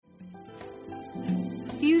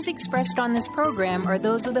Views expressed on this program are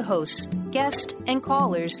those of the hosts, guests, and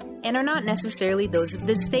callers, and are not necessarily those of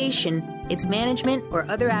this station, its management, or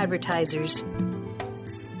other advertisers.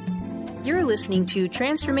 You're listening to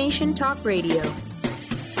Transformation Talk Radio.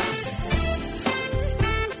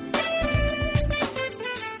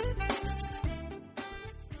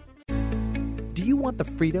 Do you want the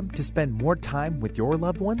freedom to spend more time with your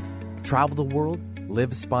loved ones? Travel the world?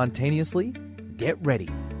 Live spontaneously? Get ready,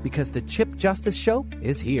 because the Chip Justice Show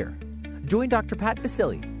is here. Join Dr. Pat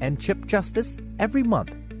Basili and Chip Justice every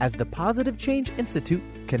month as the Positive Change Institute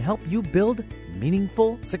can help you build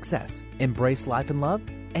meaningful success, embrace life and love,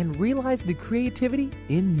 and realize the creativity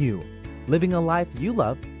in you. Living a life you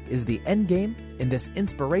love is the end game in this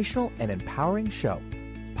inspirational and empowering show.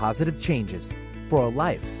 Positive changes for a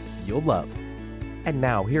life you'll love. And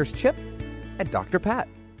now here's Chip and Dr. Pat.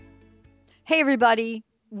 Hey, everybody.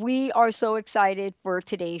 We are so excited for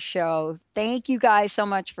today's show. Thank you guys so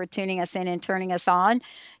much for tuning us in and turning us on.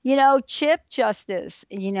 You know, Chip Justice,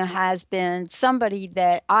 has been somebody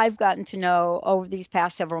that I've gotten to know over these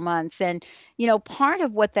past several months. And, part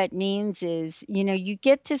of what that means is, you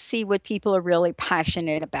get to see what people are really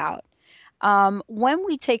passionate about. When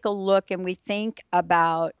we take a look and we think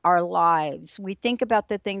about our lives, we think about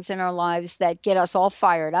the things in our lives that get us all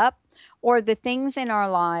fired up, or the things in our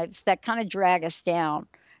lives that kind of drag us down.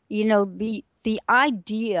 The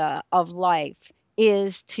idea of life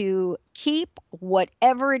is to keep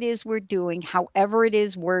whatever it is we're doing, however it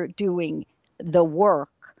is we're doing the work,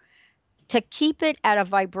 to keep it at a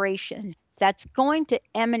vibration that's going to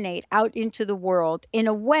emanate out into the world in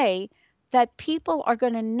a way that people are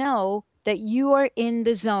going to know that you are in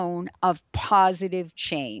the zone of positive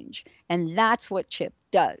change. And that's what Chip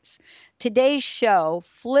does. Today's show,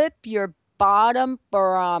 Flip Your Bottom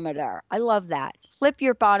Barometer. I love that. Flip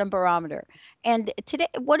your bottom barometer. And today,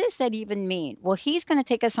 what does that even mean? Well, he's going to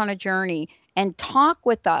take us on a journey and talk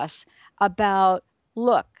with us about,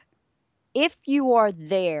 look, if you are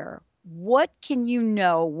there, what can you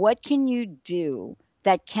know? What can you do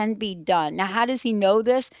that can be done? Now, how does he know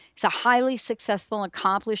this? He's a highly successful,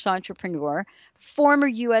 accomplished entrepreneur, former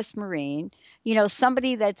U.S. Marine,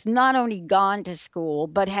 somebody that's not only gone to school,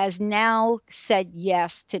 but has now said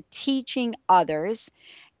yes to teaching others.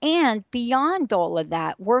 And beyond all of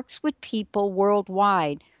that, works with people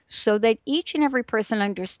worldwide so that each and every person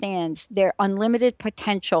understands their unlimited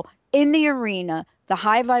potential in the arena, the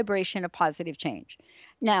high vibration of positive change.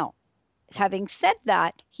 Now, having said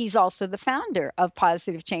that, he's also the founder of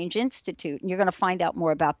Positive Change Institute, and you're going to find out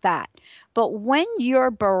more about that. But when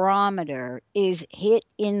your barometer is hit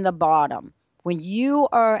in the bottom, when you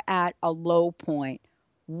are at a low point,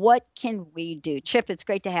 what can we do? Chip, it's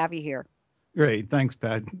great to have you here. Great. Thanks,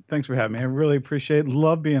 Pat. Thanks for having me. I really appreciate it.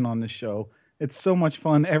 Love being on this show. It's so much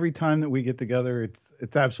fun. Every time that we get together,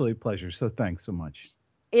 it's absolutely a pleasure. So thanks so much.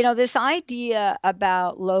 This idea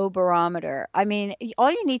about low barometer, I mean,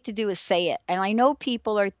 all you need to do is say it. And I know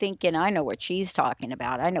people are thinking, I know what she's talking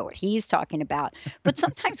about. I know what he's talking about. But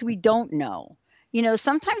sometimes we don't know.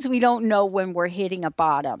 Sometimes we don't know when we're hitting a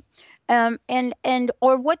bottom.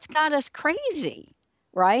 Or what's got us crazy,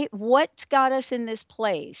 right? What's got us in this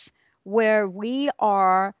place where we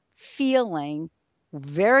are feeling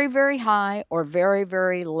very, very high or very,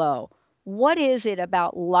 very low? What is it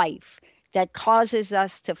about life that causes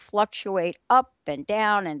us to fluctuate up and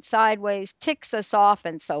down and sideways, ticks us off,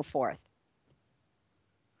 and so forth?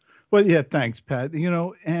 Well, yeah, thanks, Pat.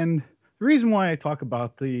 And the reason why I talk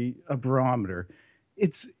about a barometer,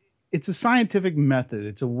 it's a scientific method.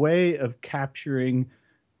 It's a way of capturing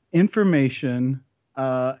information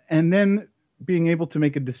and then being able to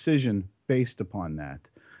make a decision based upon that.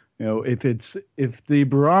 If the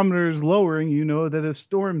barometer is lowering, you know that a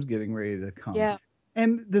storm's getting ready to come. Yeah.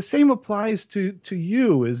 And the same applies to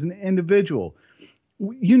you as an individual.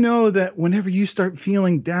 You know that whenever you start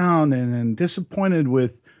feeling down and disappointed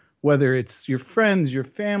with whether it's your friends, your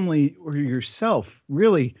family, or yourself,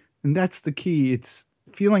 really, and that's the key, it's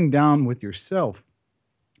feeling down with yourself.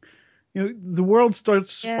 The world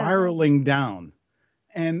starts spiraling down.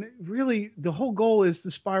 And really, the whole goal is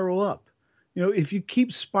to spiral up. If you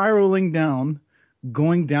keep spiraling down,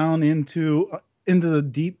 going down into the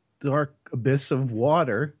deep, dark abyss of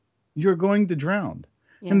water, you're going to drown.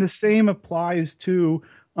 Yeah. And the same applies to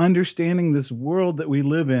understanding this world that we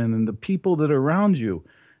live in and the people that are around you,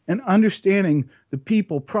 and understanding the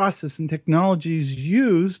people, process, and technologies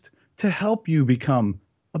used to help you become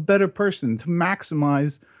a better person, to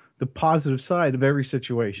maximize the positive side of every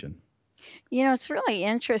situation. It's really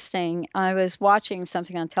interesting. I was watching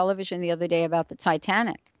something on television the other day about the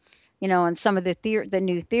Titanic. And some of the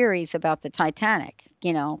new theories about the Titanic,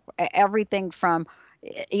 everything from,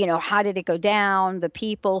 How did it go down? The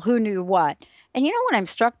people, who knew what? And you know what I'm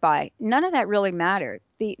struck by? None of that really mattered.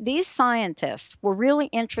 These scientists were really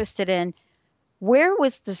interested in where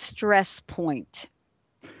was the stress point?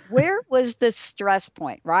 Where was the stress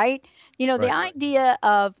point, right? The Right. idea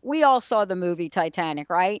of, we all saw the movie Titanic,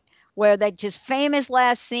 right? Where that just famous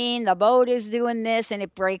last scene, the boat is doing this and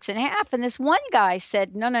it breaks in half. And this one guy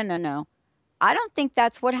said, no, no, no, no. I don't think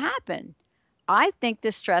that's what happened. I think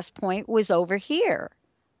the stress point was over here.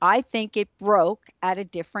 I think it broke at a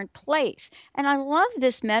different place. And I love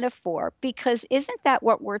this metaphor because isn't that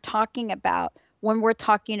what we're talking about when we're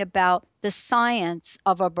talking about the science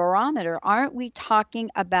of a barometer? Aren't we talking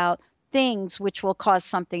about things which will cause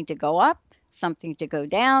something to go up, something to go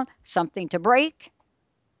down, something to break?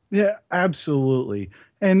 Yeah, absolutely.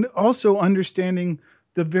 And also understanding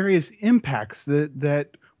the various impacts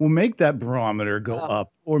that will make that barometer go Oh,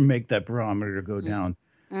 up or make that barometer go mm, down.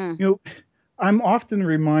 mm, You know, I'm often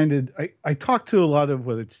reminded, I talk to a lot of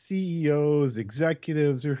whether it's CEOs,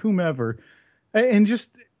 executives, or whomever, and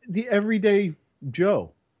just the everyday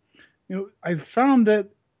Joe. I've found that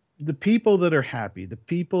the people that are happy, the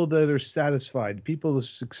people that are satisfied, the people that are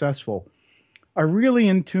successful are really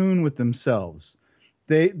in tune with themselves.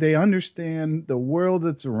 They understand the world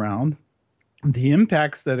that's around, the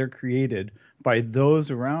impacts that are created by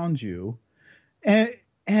those around you,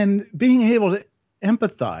 and being able to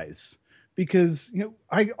empathize, because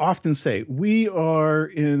I often say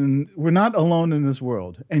we're not alone in this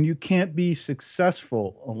world, and you can't be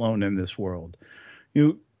successful alone in this world.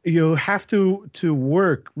 You have to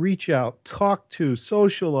work, reach out, talk to,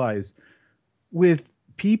 socialize with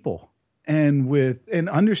people, and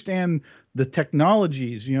understand the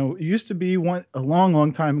technologies. It used to be a long,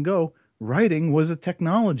 long time ago, writing was a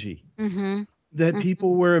technology mm-hmm, that mm,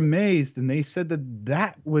 people were amazed, and they said that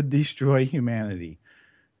that would destroy humanity.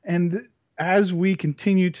 And as we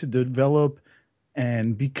continue to develop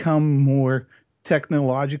and become more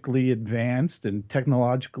technologically advanced and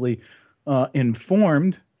technologically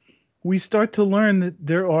informed, we start to learn that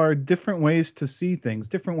there are different ways to see things,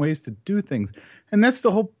 different ways to do things. And that's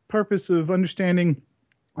the whole purpose of understanding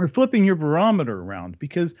or flipping your barometer around.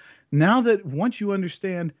 Because now that once you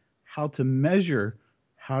understand how to measure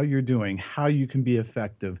how you're doing, how you can be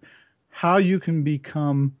effective, how you can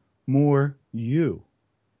become more you,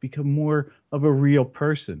 become more of a real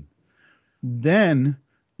person, then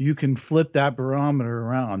you can flip that barometer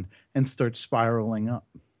around and start spiraling up.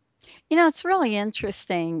 It's really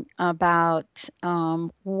interesting about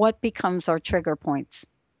what becomes our trigger points,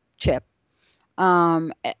 Chip.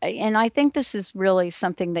 And I think this is really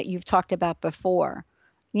something that you've talked about before.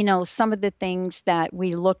 Some of the things that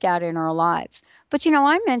we look at in our lives. But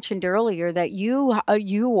I mentioned earlier that you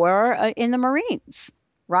were in the Marines,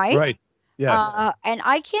 right? Right. Yes. And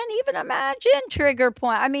I can't even imagine trigger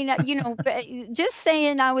point. I mean, just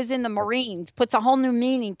saying I was in the Marines puts a whole new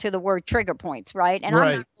meaning to the word trigger points, right? And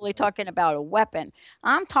I'm not Right. really talking about a weapon.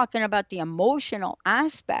 I'm talking about the emotional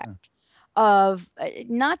aspect of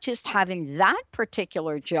not just having that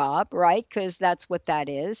particular job, right? Because that's what that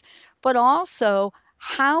is, but also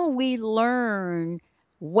how we learn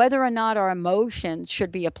whether or not our emotions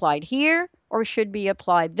should be applied here or should be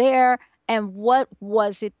applied there, and what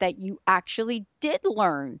was it that you actually did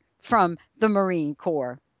learn from the Marine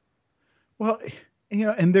Corps? Well,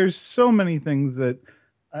 and there's so many things that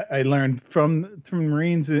I learned from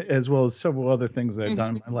Marines, as well as several other things that I've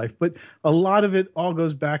done in Mhm. my life. But a lot of it all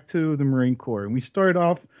goes back to the Marine Corps. And we start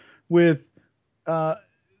off with uh,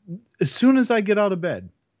 as soon as I get out of bed,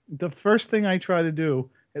 the first thing I try to do,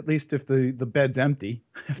 at least if the bed's empty,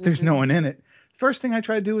 if there's no Mhm. one in it, first thing I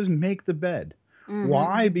try to do is make the bed. Mhm.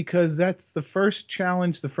 Why? Because that's the first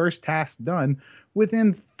challenge, the first task done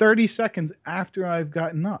within 30 seconds after I've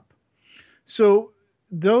gotten up. So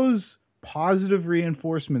those positive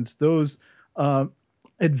reinforcements, those uh,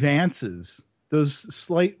 advances, those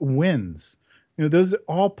slight wins, those are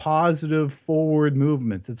all positive forward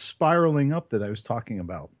movements. It's spiraling up that I was talking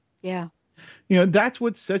about. Yeah. That's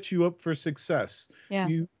what sets you up for success. Yeah.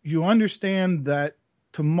 You understand that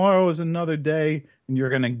tomorrow is another day, and you're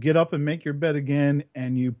going to get up and make your bed again,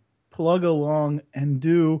 and you plug along and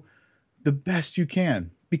do the best you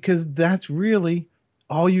can, because that's really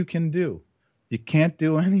all you can do. You can't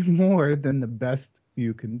do any more than the best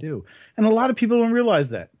you can do. And a lot of people don't realize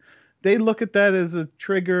that. They look at that as a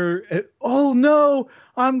trigger. Oh no,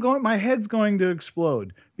 my head's going to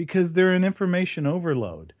explode, because they're in information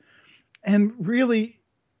overload. And really,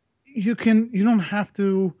 you don't have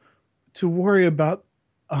to worry about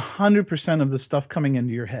 100% of the stuff coming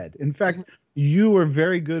into your head. In Mhm. fact, you are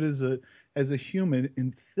very good as a human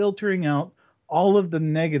in filtering out all of the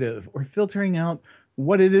negative, or filtering out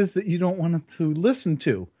what it is that you don't want to listen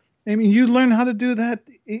to. I mean, you learn how to do that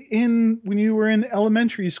when you were in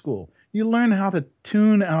elementary school. You learn how to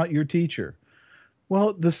tune out your teacher.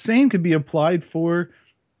 Well, the same could be applied for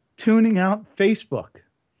tuning out Facebook.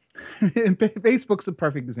 And Facebook's a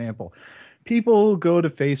perfect example. People go to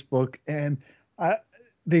Facebook and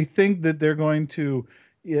they think that they're going to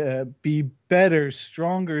be better,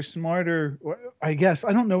 stronger, smarter. I guess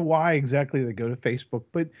I don't know why exactly they go to Facebook,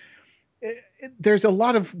 but there's a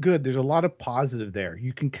lot of good. There's a lot of positive there.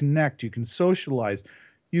 You can connect. You can socialize.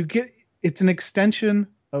 It's an extension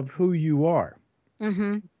of who you are.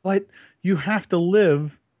 Mm-hmm. But you have to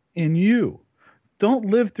live in you. Don't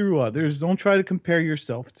live through others. Don't try to compare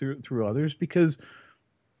yourself through others, because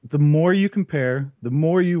the more you compare, the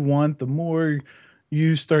more you want, the more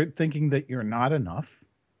you start thinking that you're not enough.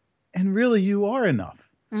 And really, you are enough.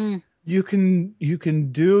 Mm. You can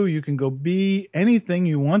go be anything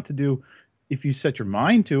you want to do if you set your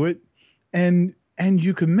mind to it, and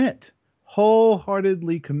you commit,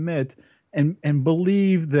 wholeheartedly commit, and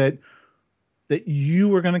believe that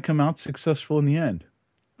you are going to come out successful in the end.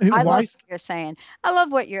 I love what you're saying. I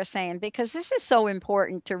love what you're saying, because this is so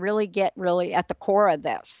important to really get at the core of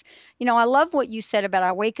this. I love what you said about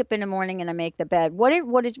I wake up in the morning and I make the bed. What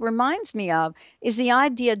it reminds me of is the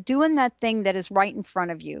idea of doing that thing that is right in front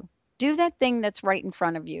of you. Do that thing that's right in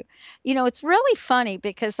front of you. It's really funny,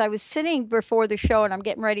 because I was sitting before the show and I'm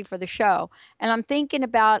getting ready for the show, and I'm thinking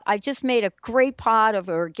about, I just made a great pot of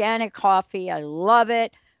organic coffee. I love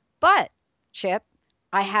it. But, Chip,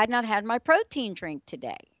 I had not had my protein drink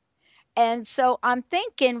today. And so I'm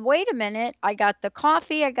thinking, wait a minute, I got the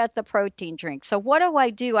coffee, I got the protein drink. So what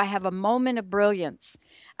do? I have a moment of brilliance.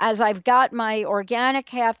 As I've got my organic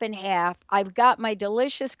half and half, I've got my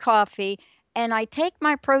delicious coffee, and I take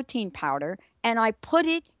my protein powder and I put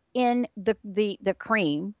it in the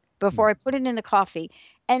cream before I put it in the coffee.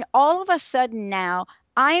 And all of a sudden now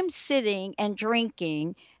I'm sitting and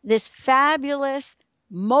drinking this fabulous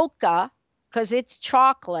mocha, because it's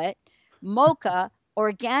chocolate, mocha,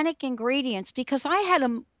 organic ingredients, because I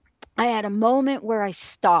had a moment where I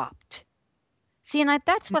stopped. See, and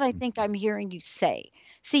that's what I think I'm hearing you say.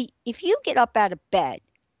 See, if you get up out of bed,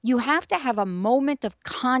 you have to have a moment of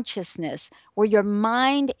consciousness where your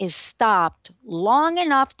mind is stopped long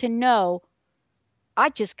enough to know, I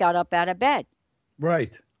just got up out of bed.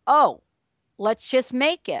 Right. Oh, let's just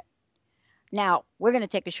make it. Now, we're going to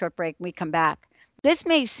take a short break when we come back. This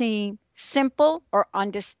may seem simple or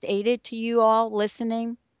understated to you all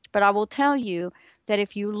listening, but I will tell you that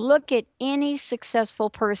if you look at any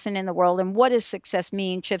successful person in the world, and what does success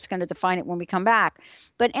mean? Chip's going to define it when we come back.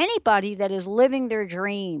 But anybody that is living their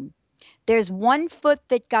dream, there's one foot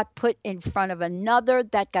that got put in front of another,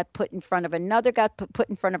 that got put in front of another, got put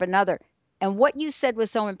in front of another. And what you said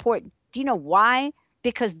was so important. Do you know why?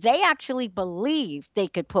 Because they actually believed they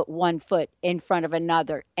could put one foot in front of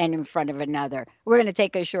another and in front of another. We're going to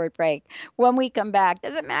take a short break. When we come back,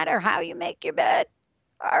 does it matter how you make your bed?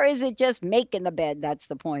 Or is it just making the bed? That's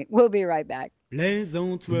the point. We'll be right back. Please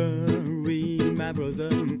don't worry, my brother.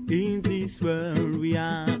 In this world we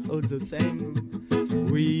are all the same.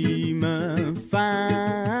 We must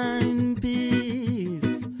find peace.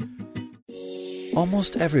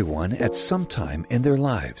 Almost everyone at some time in their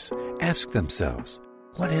lives ask themselves,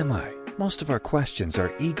 what am I? Most of our questions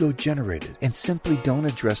are ego-generated and simply don't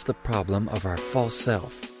address the problem of our false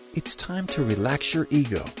self. It's time to relax your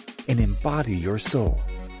ego and embody your soul.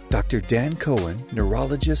 Dr. Dan Cohen,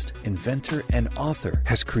 neurologist, inventor, and author,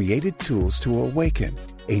 has created tools to awaken,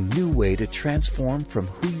 a new way to transform from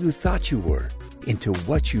who you thought you were into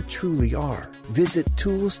what you truly are. Visit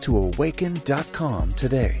toolstoawaken.com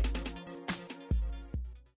today.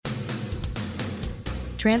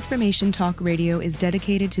 Transformation Talk Radio is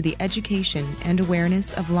dedicated to the education and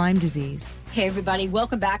awareness of Lyme disease. Hey, everybody.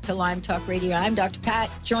 Welcome back to Lyme Talk Radio. I'm Dr. Pat,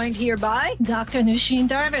 joined here by Dr. Nusheen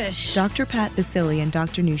Darvish. Dr. Pat Basili and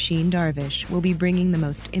Dr. Nusheen Darvish will be bringing the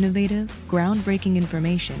most innovative, groundbreaking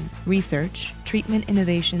information, research, treatment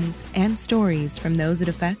innovations, and stories from those it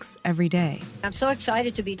affects every day. I'm so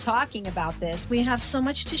excited to be talking about this. We have so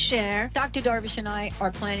much to share. Dr. Darvish and I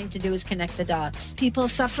are planning to do is connect the dots. People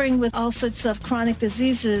suffering with all sorts of chronic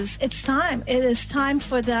diseases, it's time. It is time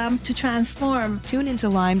for them to transform. Tune into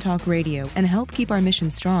Lyme Talk Radio and help keep our mission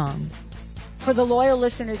strong. For the loyal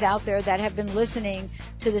listeners out there that have been listening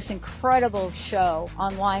to this incredible show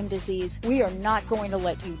on Lyme disease, we are not going to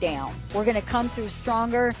let you down. We're going to come through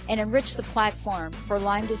stronger and enrich the platform for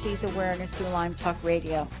Lyme disease awareness through Lyme Talk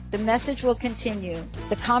Radio. The message will continue,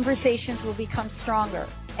 the conversations will become stronger,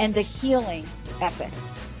 and the healing epic.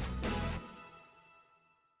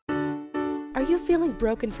 Are you feeling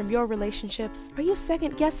broken from your relationships? Are you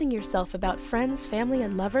second-guessing yourself about friends, family,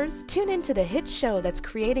 and lovers? Tune in to the hit show that's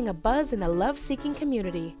creating a buzz in the love-seeking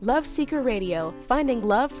community. Love Seeker Radio, finding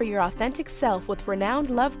love for your authentic self with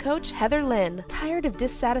renowned love coach Heather Lynn. Tired of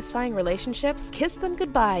dissatisfying relationships? Kiss them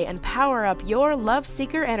goodbye and power up your love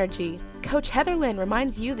seeker energy. Coach Heather Lynn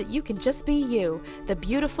reminds you that you can just be you, the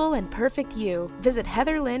beautiful and perfect you. Visit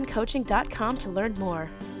heatherlynncoaching.com to learn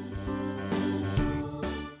more.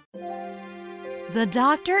 The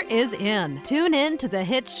doctor is in. Tune in to the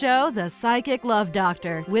hit show, The Psychic Love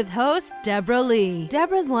Doctor, with host Deborah Lee.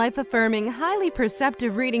 Deborah's life-affirming, highly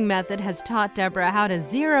perceptive reading method has taught Deborah how to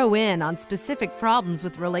zero in on specific problems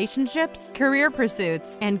with relationships, career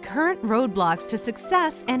pursuits, and current roadblocks to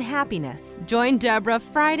success and happiness. Join Deborah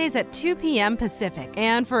Fridays at 2 p.m. Pacific,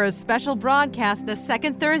 and for a special broadcast the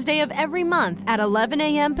second Thursday of every month at 11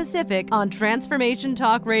 a.m. Pacific on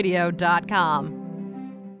TransformationTalkRadio.com.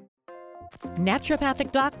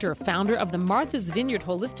 Naturopathic doctor, founder of the Martha's Vineyard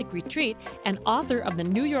Holistic Retreat, and author of the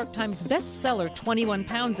New York Times bestseller 21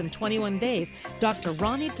 Pounds in 21 Days, Dr.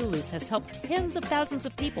 Ronnie DeLuce has helped tens of thousands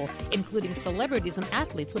of people, including celebrities and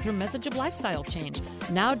athletes, with her message of lifestyle change.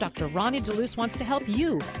 Now Dr. Ronnie DeLuce wants to help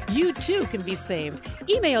you. You too can be saved.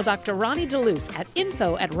 Email Dr. Ronnie DeLuce at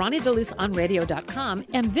info@ronniedeluceonradio.com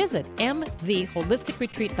and visit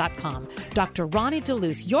mvholisticretreat.com. Dr. Ronnie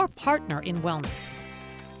DeLuce, your partner in wellness.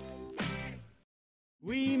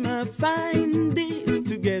 We must find it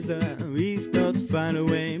together. We start find a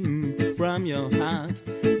way from your heart.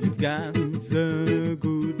 You've got the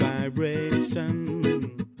good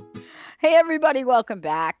vibration. Hey, everybody, welcome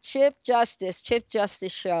back. Chip Justice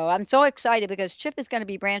Show. I'm so excited because Chip is going to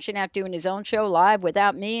be branching out doing his own show live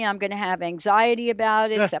without me. I'm going to have anxiety about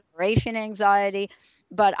it, separation anxiety.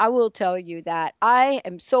 But I will tell you that I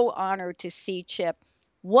am so honored to see Chip.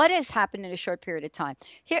 What has happened in a short period of time?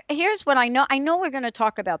 Here's what I know. I know we're going to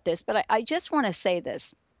talk about this, but I just want to say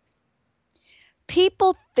this.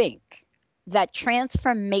 People think that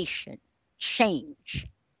transformation, change,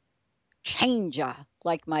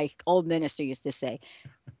 like my old minister used to say,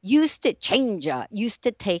 used to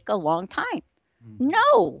take a long time.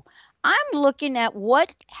 No, I'm looking at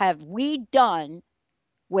what have we done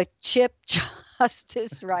with Chip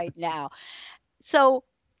Justice right now. So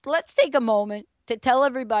let's take a moment to tell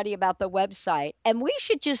everybody about the website. And we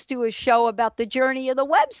should just do a show about the journey of the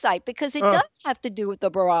website because it does have to do with the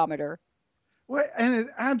barometer. Well, and it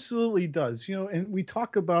absolutely does. You know, and we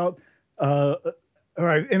talk about, all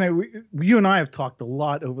right, and you and I have talked a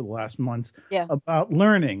lot over the last months about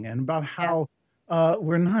learning and about how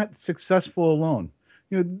we're not successful alone.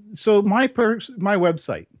 You know, so my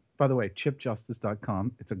website, by the way,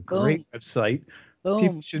 chipjustice.com, it's a great website.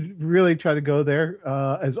 People should really try to go there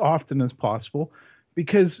as often as possible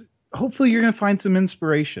because hopefully you're going to find some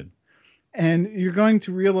inspiration and you're going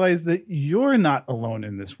to realize that you're not alone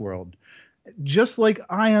in this world. Just like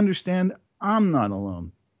I understand, I'm not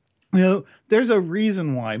alone. You know, there's a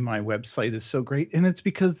reason why my website is so great, and it's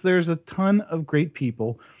because there's a ton of great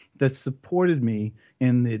people that supported me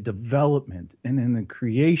in the development and in the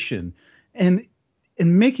creation and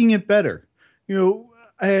in making it better. You know,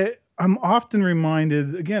 I'm often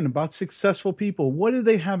reminded, again, about successful people. What do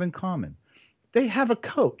they have in common? They have a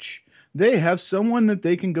coach. They have someone that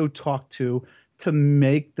they can go talk to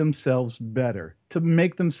make themselves better, to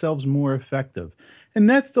make themselves more effective. And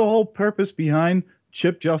that's the whole purpose behind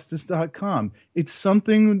chipjustice.com. It's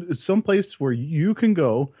someplace where you can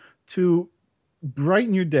go to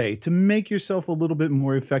brighten your day, to make yourself a little bit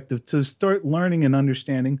more effective, to start learning and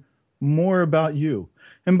understanding more about you.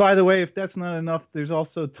 And by the way, if that's not enough, there's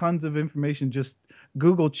also tons of information. Just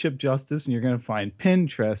Google Chip Justice and you're going to find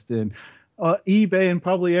Pinterest and eBay and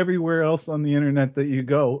probably everywhere else on the internet that you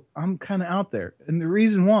go. I'm kind of out there. And the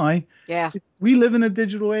reason why is we live in a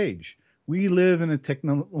digital age. We live in a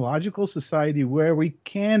technological society where we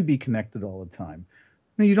can be connected all the time.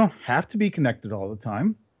 Now, you don't have to be connected all the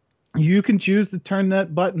time. You can choose to turn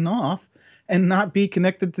that button off and not be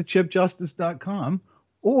connected to chipjustice.com,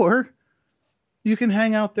 or you can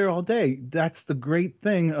hang out there all day. That's the great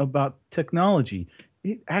thing about technology.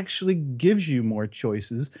 It actually gives you more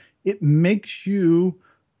choices. It makes you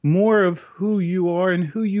more of who you are and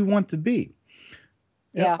who you want to be.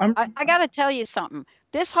 Yeah, I got to tell you something.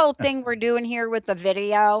 This whole thing we're doing here with the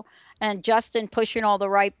video and Justin pushing all the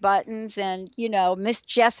right buttons and, you know, Miss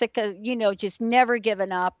Jessica, you know, just never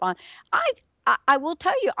giving up on. I will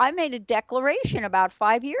tell you, I made a declaration about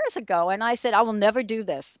 5 years ago, and I said, I will never do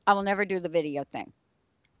this. I will never do the video thing.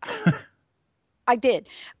 I did.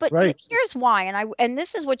 But here's why, and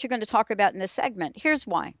this is what you're going to talk about in this segment. Here's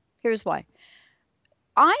why.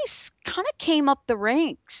 kind of came up the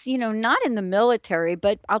ranks, not in the military,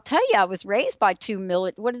 but I'll tell you, I was raised by two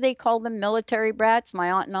what do they call them? Military brats,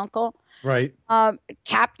 my aunt and uncle, Right.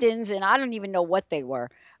 captains, and I don't even know what they were.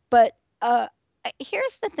 But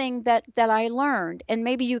here's the thing that I learned, and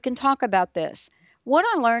maybe you can talk about this. What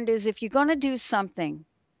I learned is if you're going to do something,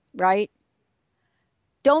 right,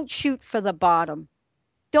 don't shoot for the bottom.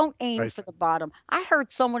 Don't aim Right. for the bottom. I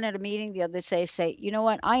heard someone at a meeting the other day say, you know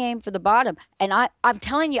what, I aim for the bottom. And I'm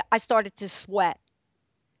telling you, I started to sweat.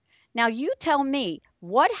 Now, you tell me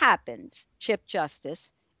what happens, Chip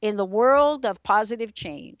Justice, in the world of positive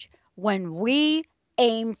change when we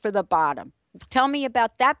aim for the bottom. Tell me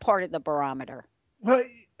about that part of the barometer. Well,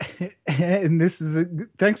 and this is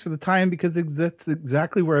thanks for the time because that's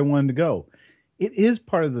exactly where I wanted to go. It is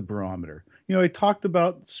part of the barometer. I talked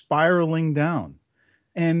about spiraling down.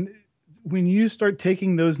 And when you start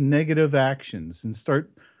taking those negative actions and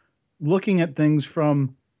start looking at things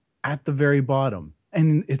from at the very bottom,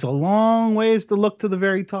 and it's a long ways to look to the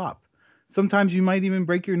very top. Sometimes you might even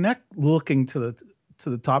break your neck looking to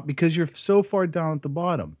the top because you're so far down at the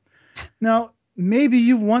bottom. Now, maybe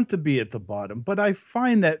you want to be at the bottom, but I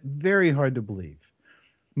find that very hard to believe.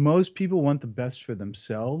 Most people want the best for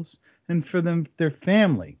themselves and for their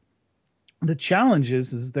family. The challenge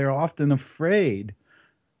is they're often afraid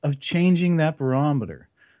of changing that barometer.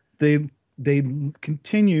 They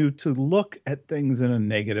continue to look at things in a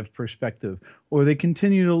negative perspective, or they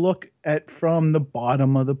continue to look at from the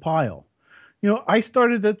bottom of the pile. I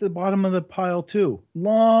started at the bottom of the pile too,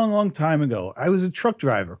 long time ago. I was a truck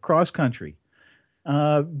driver, cross country.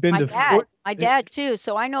 Been My to dad, my dad too.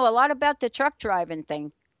 So I know a lot about the truck driving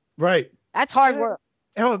thing. Right. That's hard work.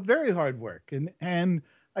 Oh, very hard work, and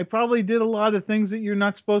I probably did a lot of things that you're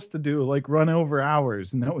not supposed to do, like run over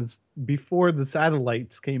hours, and that was before the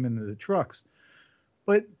satellites came into the trucks.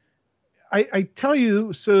 But I tell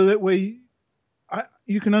you so that way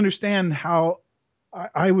you can understand how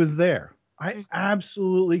I was there. I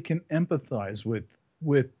absolutely can empathize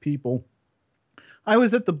with people. I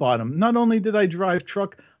was at the bottom. Not only did I drive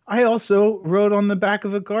truck, I also rode on the back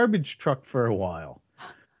of a garbage truck for a while,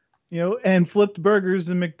 and flipped burgers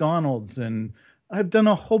in McDonald's. And I've done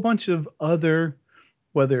a whole bunch of other,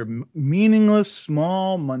 whether meaningless,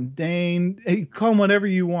 small, mundane, call them whatever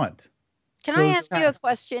you want. Can I ask you a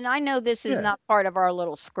question? I know this is not part of our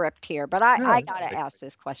little script here, but I got to ask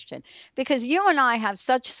this question because you and I have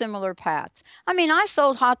such similar paths. I mean, I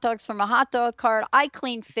sold hot dogs from a hot dog cart. I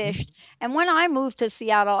cleaned fish. And when I moved to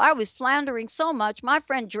Seattle, I was floundering so much. My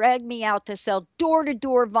friend dragged me out to sell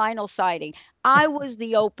door-to-door vinyl siding. I was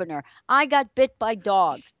the opener. I got bit by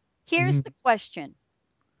dogs. Here's the question.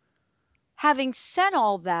 Having said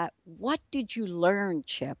all that, what did you learn,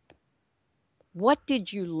 Chip? What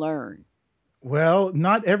did you learn? Well,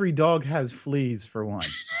 not every dog has fleas, for one.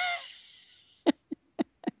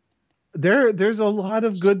 There's a lot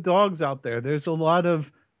of good dogs out there. There's a lot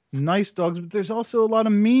of nice dogs, but there's also a lot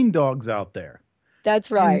of mean dogs out there.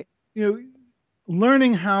 That's right. And,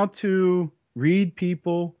 learning how to read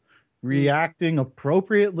people, reacting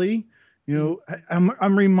appropriately. I'm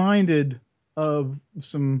reminded of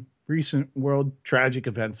some recent world tragic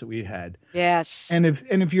events that we had. Yes. And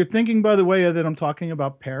if you're thinking, by the way, that I'm talking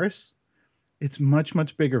about Paris, it's much,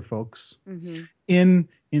 much bigger, folks. In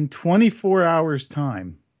 24 hours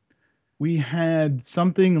time, we had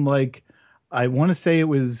something like, I want to say it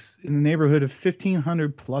was in the neighborhood of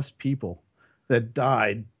 1,500 plus people that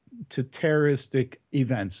died to terroristic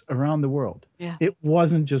events around the world. Yeah. It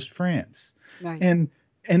wasn't just France. Right.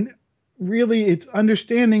 And really it's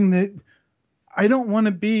understanding that I don't want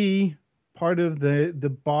to be part of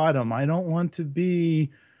the bottom. I don't want to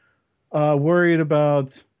be worried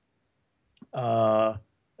about the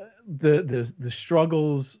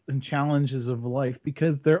struggles and challenges of life,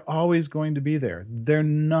 because they're always going to be there. They're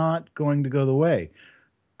not going to go away.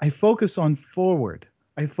 I focus on forward.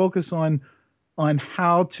 I focus on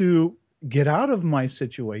how to get out of my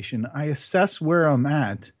situation. I assess where I'm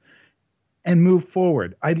at and move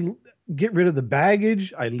forward. I get rid of the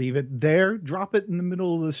baggage. I leave it there, drop it in the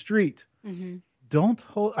middle of the street. I don't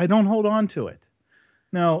hold on to it.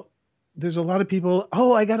 Now, there's a lot of people,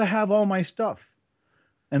 I got to have all my stuff.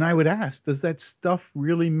 And I would ask, does that stuff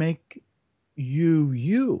really make you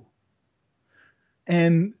you?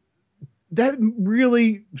 And that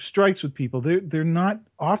really strikes with people. They're not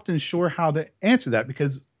often sure how to answer that,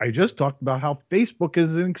 because I just talked about how Facebook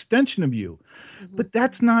is an extension of you. But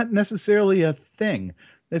that's not necessarily a thing.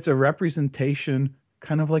 It's a representation,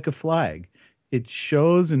 kind of like a flag. It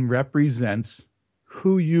shows and represents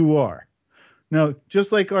who you are. Now,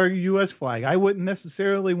 just like our U.S. flag, I wouldn't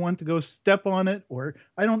necessarily want to go step on it, or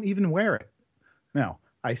I don't even wear it. Now,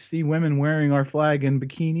 I see women wearing our flag in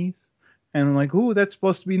bikinis, and I'm like, ooh, that's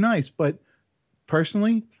supposed to be nice. But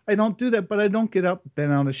personally, I don't do that, but I don't get up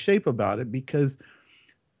bent out of shape about it because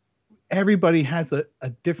everybody has a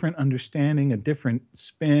different understanding, a different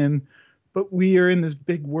spin, but we are in this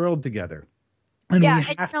big world together. And we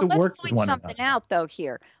have to work with one another. Let's point something out, though,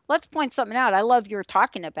 here. Let's point something out. I love you're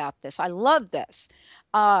talking about this. I love this.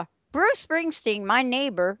 Bruce Springsteen, my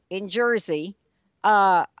neighbor in Jersey,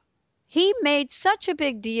 he made such a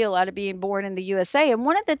big deal out of being born in the USA. And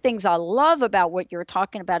one of the things I love about what you're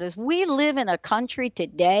talking about is we live in a country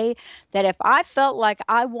today that if I felt like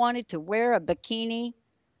I wanted to wear a bikini,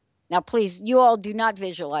 now, please, you all do not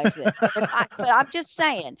visualize this. But I'm just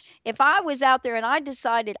saying, if I was out there and I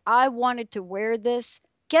decided I wanted to wear this,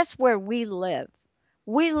 guess where we live?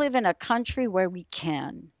 We live in a country where we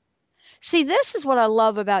can. See, this is what I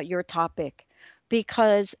love about your topic,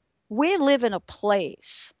 because we live in a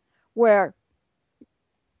place where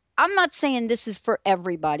I'm not saying this is for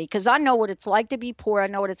everybody, because I know what it's like to be poor. I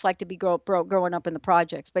know what it's like to be growing up in the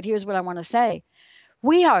projects. But here's what I want to say.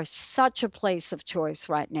 We are such a place of choice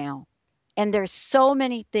right now. And there's so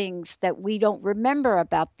many things that we don't remember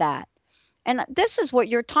about that. And this is what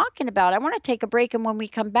you're talking about. I want to take a break. And when we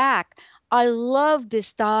come back, I love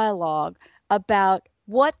this dialogue about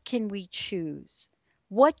what can we choose?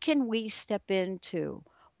 What can we step into?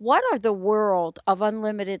 What are the world of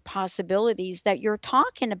unlimited possibilities that you're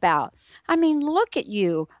talking about? I mean, look at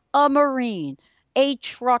you, a Marine, a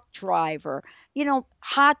truck driver,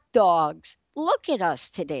 hot dogs. Look at us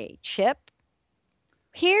today, Chip.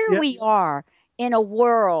 Here we are in a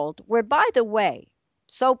world where, by the way,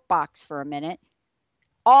 soapbox for a minute,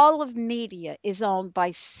 all of media is owned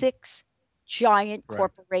by 6 giant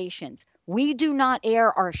corporations. We do not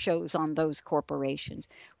air our shows on those corporations.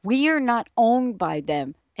 We are not owned by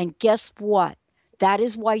them. And guess what? That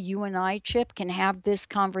is why you and I, Chip, can have this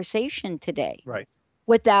conversation today. Right.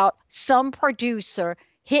 Without some producer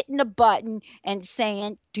hitting a button and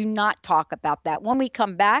saying, do not talk about that. When we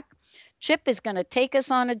come back, Chip is going to take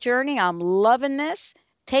us on a journey. I'm loving this.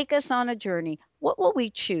 Take us on a journey. What will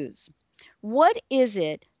we choose? What is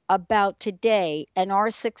it about today and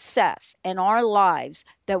our success and our lives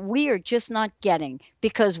that we are just not getting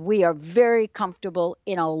because we are very comfortable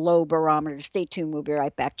in a low barometer? Stay tuned. We'll be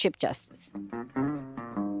right back. Chip Justice.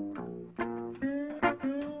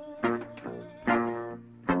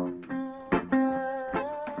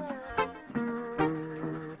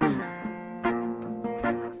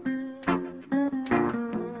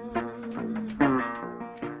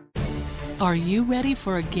 Are you ready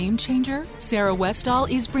for a game changer? Sarah Westall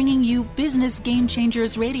is bringing you Business Game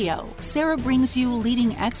Changers Radio. Sarah brings you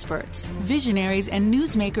leading experts, visionaries, and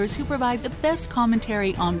newsmakers who provide the best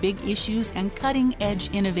commentary on big issues and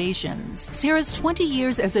cutting-edge innovations. Sarah's 20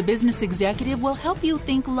 years as a business executive will help you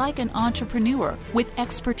think like an entrepreneur with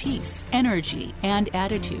expertise, energy, and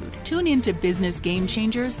attitude. Tune in to Business Game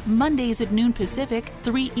Changers Mondays at noon Pacific,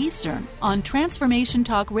 3 Eastern on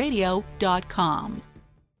TransformationTalkRadio.com.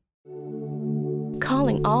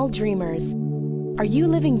 Calling all dreamers. Are you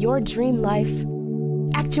living your dream life?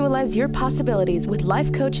 Actualize your possibilities with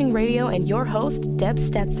Life Coaching Radio and your host, Deb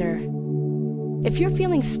Stetzer. If you're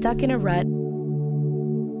feeling stuck in a rut,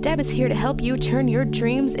 Deb is here to help you turn your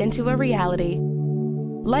dreams into a reality.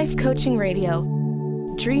 Life Coaching Radio.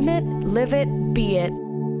 Dream it, live it, be it.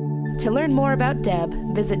 To learn more about Deb,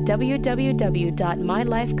 visit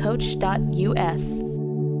www.mylifecoach.us.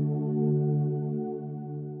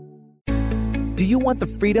 Do you want the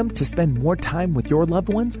freedom to spend more time with your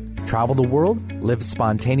loved ones? Travel the world? Live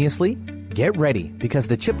spontaneously? Get ready, because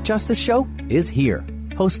the Chip Justice Show is here.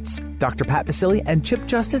 Hosts Dr. Pat Basile and Chip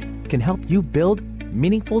Justice can help you build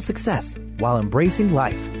meaningful success while embracing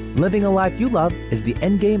life. Living a life you love is the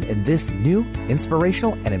end game in this new,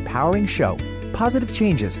 inspirational, and empowering show. Positive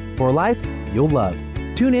changes for a life you'll love.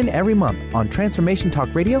 Tune in every month on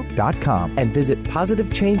TransformationTalkRadio.com and visit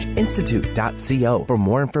PositiveChangeInstitute.co for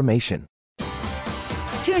more information.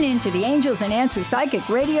 Tune in to the Angels and Answers Psychic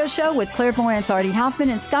Radio Show with clairvoyants Artie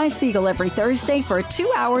Hoffman and Sky Siegel every Thursday for a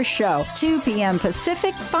 2-hour show, 2 p.m.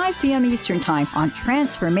 Pacific, 5 p.m. Eastern Time on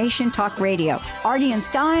Transformation Talk Radio. Artie and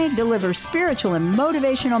Sky deliver spiritual and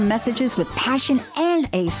motivational messages with passion and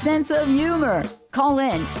a sense of humor. Call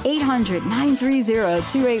in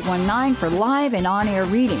 800-930-2819 for live and on-air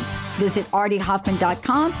readings. Visit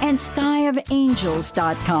artiehoffman.com and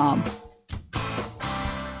skyofangels.com.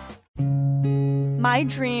 My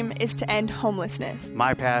dream is to end homelessness.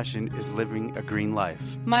 My passion is living a green life.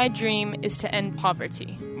 My dream is to end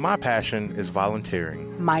poverty. My passion is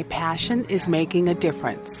volunteering. My passion is making a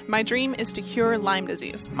difference. My dream is to cure Lyme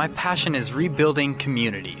disease. My passion is rebuilding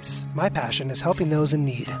communities. My passion is helping those in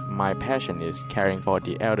need. My passion is caring for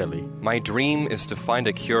the elderly. My dream is to find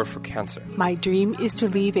a cure for cancer. My dream is to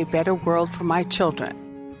leave a better world for my children.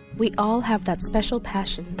 We all have that special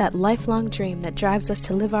passion, that lifelong dream that drives us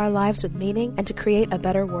to live our lives with meaning and to create a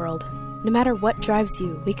better world. No matter what drives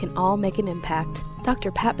you, we can all make an impact.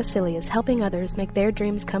 Dr. Pat Basili is helping others make their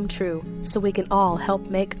dreams come true, so we can all help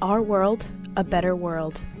make our world a better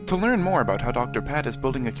world. To learn more about how Dr. Pat is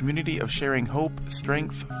building a community of sharing hope,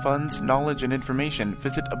 strength, funds, knowledge, and information,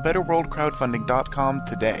 visit abetterworldcrowdfunding.com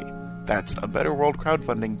today. That's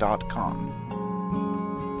abetterworldcrowdfunding.com.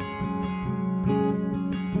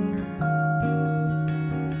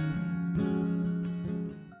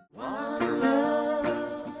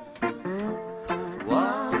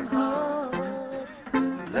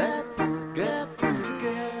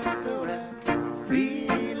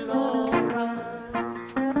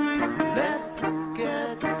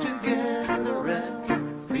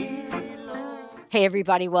 Hey,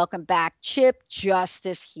 everybody, welcome back. Chip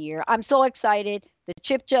Justice here. I'm so excited. The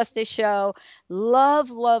Chip Justice Show.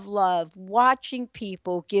 Love, love, love watching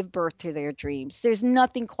people give birth to their dreams. There's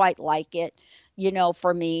nothing quite like it,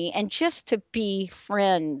 for me. And just to be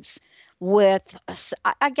friends with,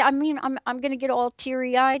 I mean, I'm going to get all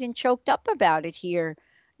teary-eyed and choked up about it here.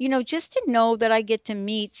 Just to know that I get to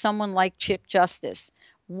meet someone like Chip Justice.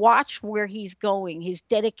 Watch where he's going, his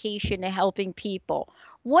dedication to helping people,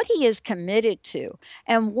 what he is committed to,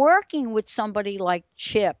 and working with somebody like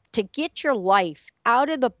Chip to get your life out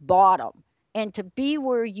of the bottom and to be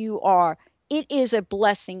where you are. It is a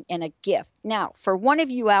blessing and a gift. Now, for one of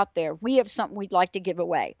you out there, we have something we'd like to give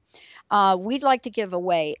away. We'd like to give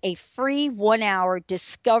away a free 1-hour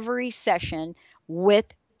discovery session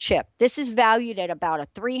with Chip. This is valued at about a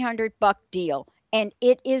 $300 deal. And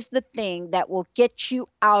it is the thing that will get you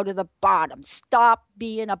out of the bottom. Stop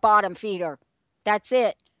being a bottom feeder. That's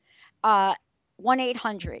it.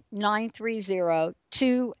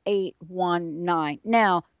 1-800-930-2819.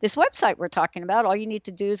 Now, this website we're talking about, all you need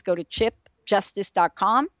to do is go to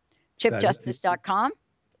chipjustice.com, chipjustice.com.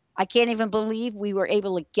 I can't even believe we were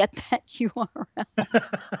able to get that URL.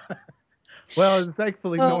 Well,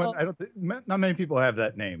 thankfully, not many people have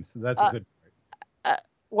that name, so that's a good part.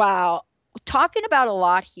 Wow. Talking about a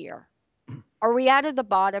lot here. Are we out of the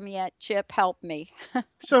bottom yet, Chip? Help me.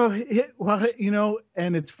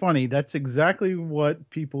 And it's funny. That's exactly what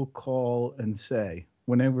people call and say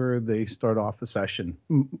whenever they start off a session,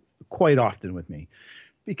 quite often with me.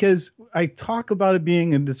 Because I talk about it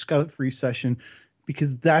being a discovery session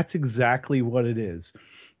because that's exactly what it is.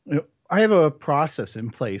 I have a process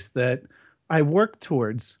in place that I work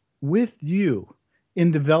towards with you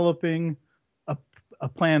in developing a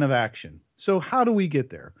plan of action. So how do we get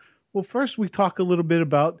there? Well, first we talk a little bit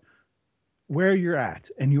about where you're at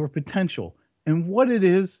and your potential and what it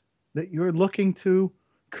is that you're looking to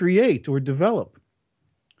create or develop.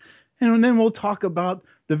 And then we'll talk about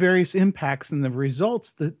the various impacts and the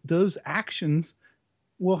results that those actions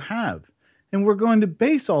will have. And we're going to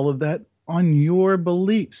base all of that on your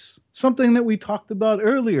beliefs. Something that we talked about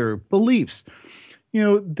earlier, beliefs.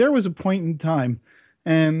 There was a point in time,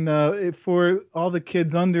 and for all the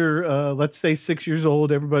kids under, let's say 6 years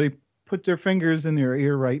old, everybody put their fingers in their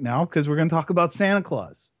ear right now because we're going to talk about Santa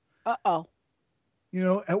Claus. Uh-oh.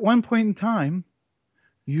 At one point in time,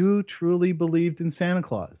 you truly believed in Santa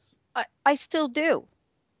Claus. I still do.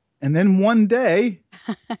 And then one day,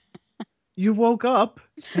 you woke up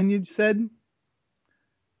and you said,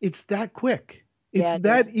 it's that quick. It's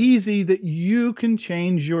that easy that you can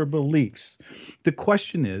change your beliefs. The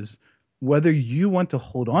question is whether you want to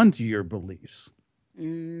hold on to your beliefs.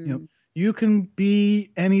 You can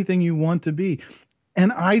be anything you want to be.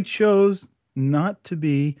 And I chose not to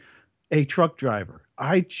be a truck driver.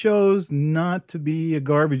 I chose not to be a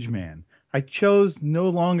garbage man. I chose no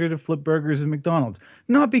longer to flip burgers at McDonald's.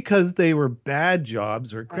 Not because they were bad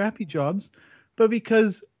jobs or crappy jobs, but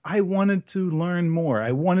because I wanted to learn more.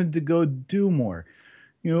 I wanted to go do more.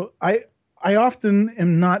 I often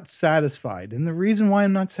am not satisfied. And the reason why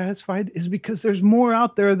I'm not satisfied is because there's more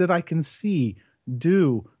out there that I can see,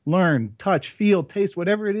 do, learn, touch, feel, taste,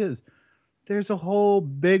 whatever it is. There's a whole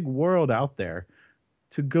big world out there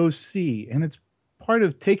to go see. And it's part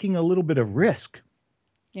of taking a little bit of risk.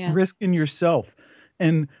 Risk in yourself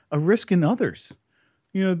and a risk in others.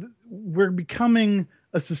 We're becoming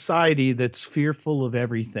a society that's fearful of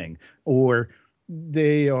everything, or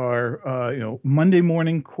they are, Monday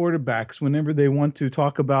morning quarterbacks whenever they want to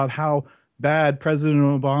talk about how bad President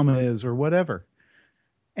Obama is or whatever.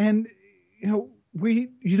 And,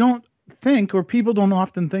 you don't think, or people don't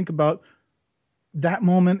often think about that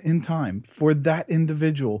moment in time for that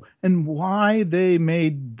individual and why they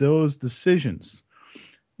made those decisions.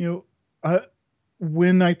 You know,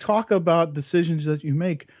 when I talk about decisions that you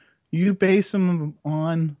make, you base them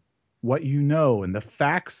on what you know and the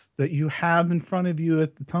facts that you have in front of you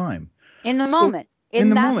at the time. In the So, moment. in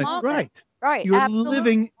the that moment, right. Right. You're Absolutely.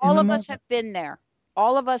 living in All the of moment. us have been there.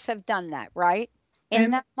 All of us have done that, right? In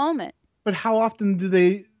And- that moment. But how often do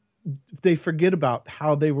they forget about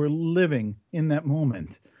how they were living in that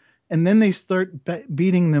moment? And then they start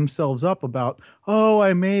beating themselves up about, oh,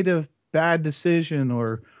 I made a bad decision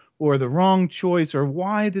or the wrong choice, or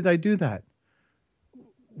why did I do that?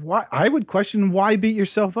 Why? I would question, why beat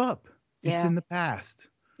yourself up? It's Yeah. in the past.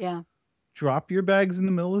 Yeah. Drop your bags in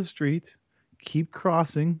the middle of the street, keep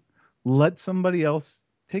crossing, let somebody else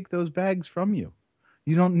take those bags from you.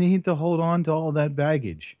 You don't need to hold on to all that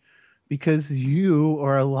baggage, because you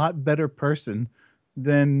are a lot better person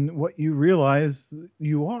than what you realize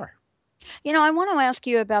you are. I want to ask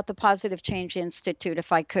you about the Positive Change Institute,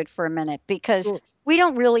 if I could, for a minute, because Sure. we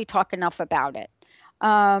don't really talk enough about it.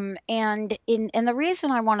 And the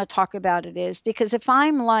reason I want to talk about it is because if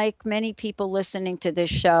I'm like many people listening to this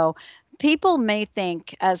show, people may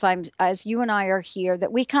think, as you and I are here,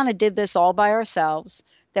 that we kind of did this all by ourselves,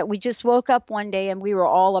 that we just woke up one day and we were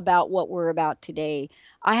all about what we're about today.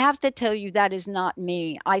 I have to tell you, that is not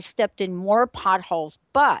me. I stepped in more potholes,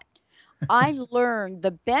 but I learned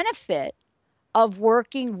the benefit of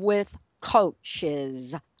working with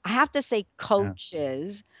coaches. I have to say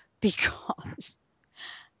coaches because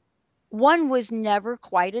one was never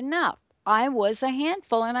quite enough. I was a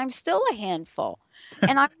handful and I'm still a handful.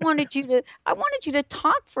 And I wanted you to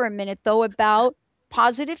talk for a minute though about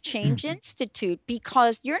Positive Change Institute,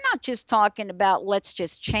 because you're not just talking about let's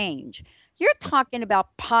just change. You're talking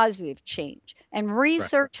about positive change. And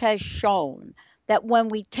research has shown that when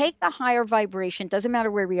we take the higher vibration, doesn't matter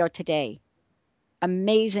where we are today,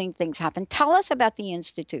 amazing things happen. Tell us about the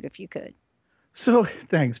Institute if you could. So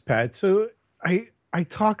thanks, Pat. So I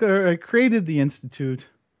created the Institute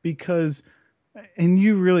because, and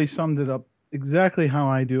you really summed it up exactly how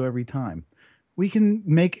I do every time. We can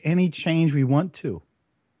make any change we want to.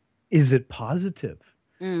 Is it positive?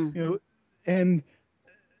 And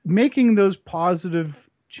making those positive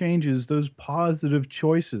changes, those positive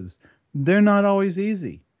choices, they're not always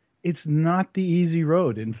easy. It's not the easy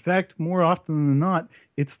road. In fact, more often than not,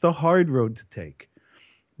 it's the hard road to take,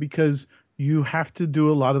 because you have to do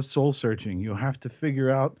a lot of soul searching. You have to figure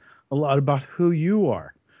out a lot about who you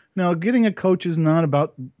are. Now, getting a coach is not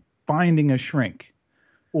about finding a shrink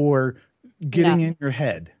or getting in your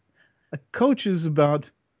head. A coach is about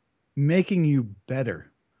making you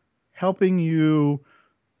better, helping you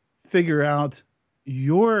figure out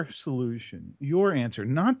your solution, your answer.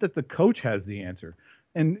 Not that the coach has the answer.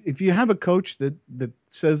 And if you have a coach that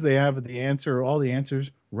says they have the answer or all the answers,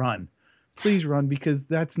 run. Please run, because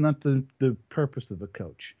that's not the purpose of a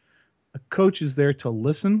coach. A coach is there to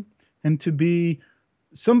listen and to be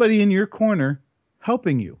somebody in your corner,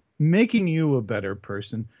 helping you, making you a better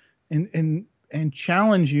person, and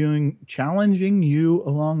challenging you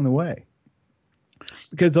along the way.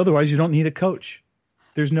 Because otherwise you don't need a coach.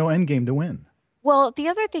 There's no end game to win. Well, the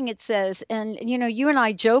other thing it says, and you and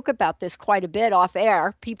I joke about this quite a bit off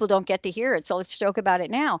air. People don't get to hear it, so let's joke about it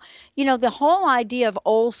now. The whole idea of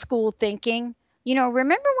old school thinking.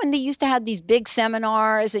 Remember when they used to have these big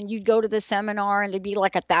seminars and you'd go to the seminar and there'd be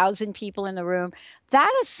like 1,000 people in the room?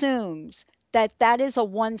 That assumes that is a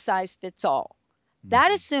one size fits all.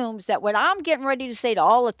 That assumes that what I'm getting ready to say to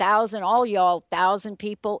all 1,000, all y'all 1,000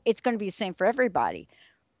 people, it's going to be the same for everybody.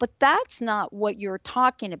 But that's not what you're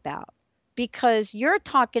talking about, because you're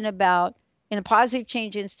talking about, in the Positive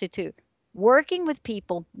Change Institute, working with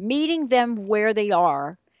people, meeting them where they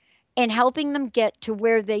are, and helping them get to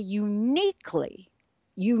where they uniquely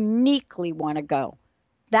want to go.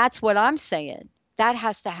 That's what I'm saying. That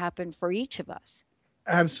has to happen for each of us.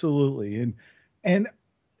 Absolutely. And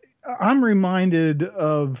I'm reminded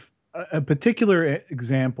of a particular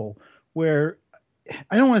example where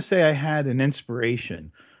I don't want to say I had an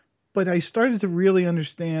inspiration, but I started to really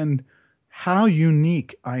understand how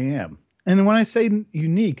unique I am. And when I say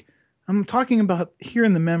unique, I'm talking about here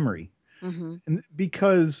in the memory. And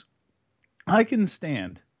because I can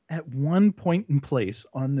stand at one point in place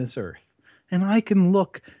on this earth, and I can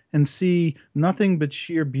look and see nothing but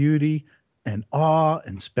sheer beauty and awe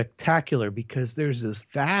and spectacular, because there's this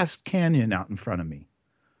vast canyon out in front of me.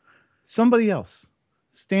 somebody else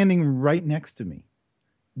standing right next to me,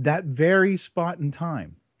 that very spot in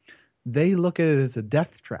time, they look at it as a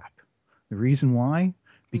death trap. The reason why?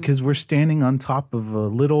 Because we're standing on top of a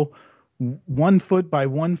little 1 foot by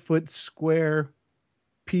 1 foot square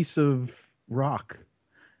piece of rock.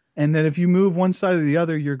 And that if you move one side or the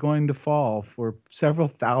other, you're going to fall for several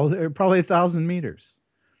thousand, or probably 1,000 meters.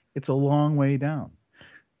 It's a long way down.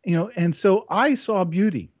 And so I saw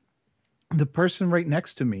beauty. The person right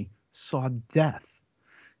next to me saw death.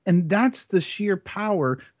 And that's the sheer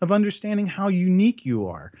power of understanding how unique you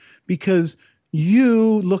are, because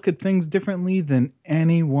you look at things differently than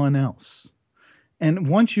anyone else. And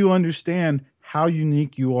once you understand how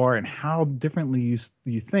unique you are and how differently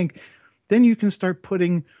you think, then you can start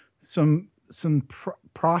putting some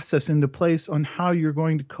process into place on how you're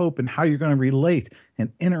going to cope and how you're going to relate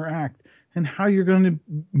and interact and how you're going to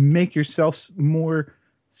make yourself more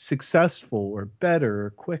successful or better or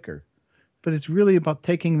quicker. But it's really about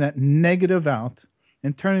taking that negative out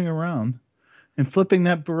and turning around and flipping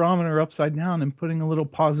that barometer upside down and putting a little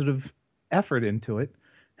positive effort into it.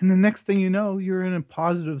 And the next thing you know, you're in a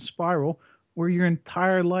positive spiral where your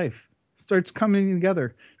entire life starts coming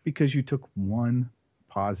together because you took one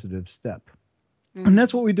positive step. Mm-hmm. And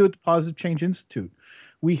that's what we do at the Positive Change Institute.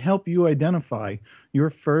 We help you identify your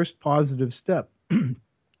first positive step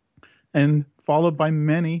and followed by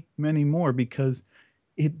many, many more, because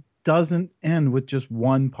it doesn't end with just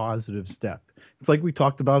one positive step. It's like we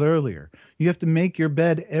talked about earlier. You have to make your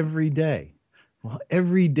bed every day. Well,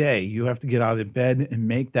 every day you have to get out of bed and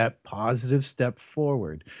make that positive step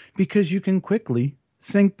forward, because you can quickly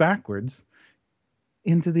sink backwards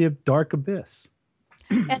into the dark abyss.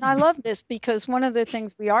 And I love this, because one of the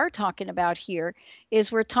things we are talking about here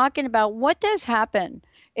is we're talking about what does happen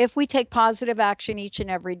if we take positive action each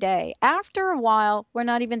and every day. After a while, we're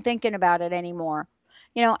not even thinking about it anymore.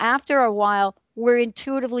 After a while, we're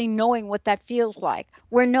intuitively knowing what that feels like.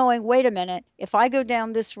 We're knowing, wait a minute, if I go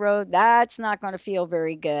down this road, that's not going to feel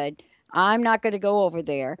very good. I'm not going to go over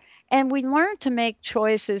there. And we learn to make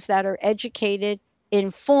choices that are educated,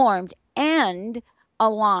 informed, and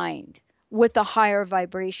aligned with a higher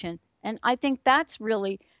vibration. And I think that's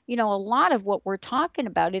really, a lot of what we're talking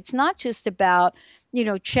about. It's not just about,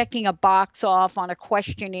 checking a box off on a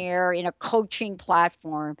questionnaire in a coaching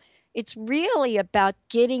platform. It's really about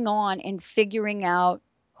getting on and figuring out,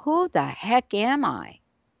 who the heck am I?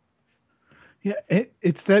 Yeah,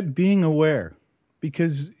 it's that being aware,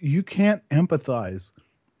 because you can't empathize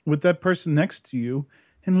with that person next to you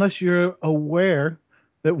unless you're aware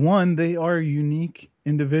that, one, they are a unique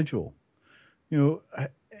individual.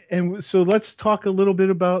 And so let's talk a little bit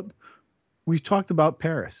about, we talked about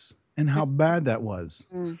Paris and how bad that was.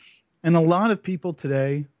 Mm. And a lot of people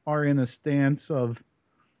today are in a stance of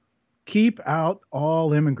keep out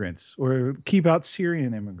all immigrants, or keep out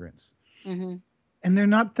Syrian immigrants. Mm-hmm. And they're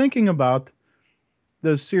not thinking about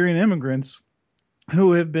those Syrian immigrants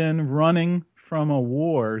who have been running from a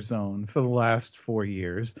war zone for the last 4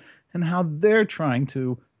 years, and how they're trying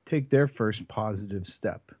to take their first positive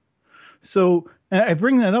step. So I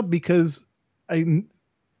bring that up because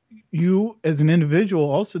you as an individual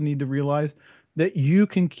also need to realize that you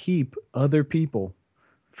can keep other people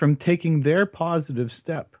from taking their positive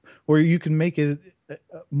step, or you can make it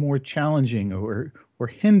more challenging or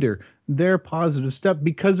hinder their positive step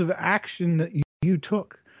because of action that you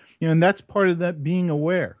took. And that's part of that being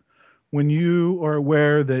aware. When you are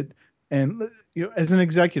aware that, and as an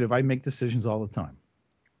executive, I make decisions all the time.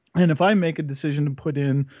 And if I make a decision to put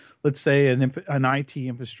in, let's say, an IT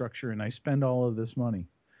infrastructure, and I spend all of this money,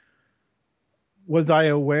 was I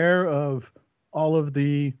aware of all of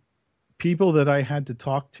the people that I had to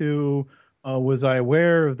talk to? Was I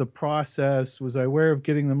aware of the process? Was I aware of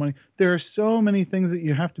getting the money? There are so many things that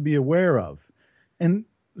you have to be aware of. And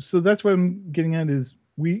so that's what I'm getting at is,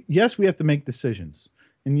 we have to make decisions.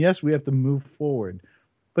 And yes, we have to move forward.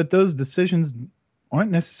 But those decisions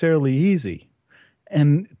aren't necessarily easy.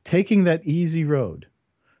 And taking that easy road,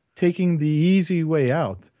 taking the easy way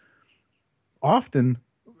out, often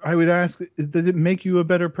I would ask, did it make you a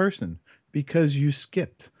better person? Because you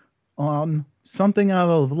skipped on something out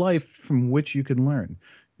of life from which you can learn.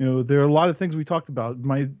 There are a lot of things we talked about,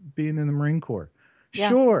 my being in the Marine Corps. Yeah.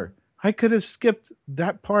 Sure, I could have skipped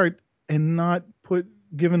that part and not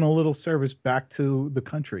given a little service back to the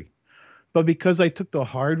country. But because I took the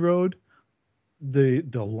hard road, the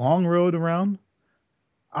long road around,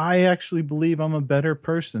 I actually believe I'm a better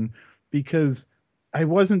person, because I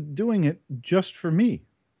wasn't doing it just for me.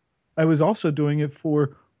 I was also doing it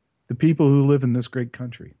for the people who live in this great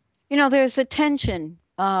country. There's a tension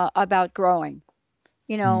about growing.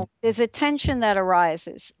 There's a tension that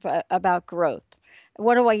arises about growth.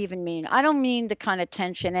 What do I even mean? I don't mean the kind of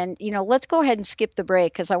tension. And, let's go ahead and skip the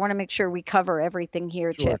break because I want to make sure we cover everything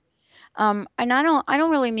here, Sure. Chip. And I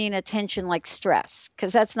don't really mean a tension like stress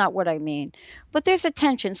because that's not what I mean. But there's a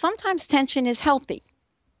tension. Sometimes tension is healthy,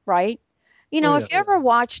 right? If you ever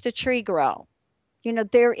watched a tree grow,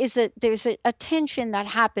 there's a tension that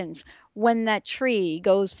happens when that tree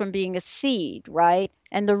goes from being a seed, right?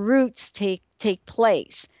 And the roots take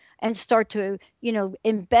place and start to,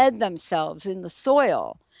 embed themselves in the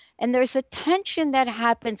soil. And there's a tension that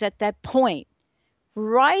happens at that point,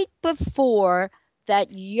 right before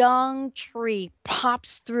that young tree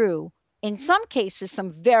pops through, in some cases,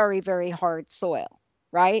 some very, very hard soil,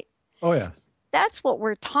 right? Oh, yes. That's what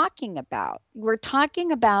we're talking about. We're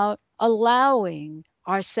talking about allowing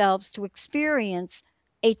ourselves to experience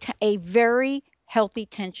a very healthy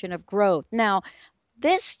tension of growth. Now,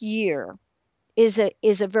 this year is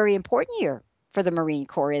a very important year for the Marine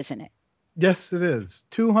Corps, isn't it? Yes, it is.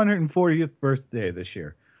 240th birthday this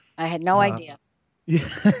year. I had no idea. Yeah,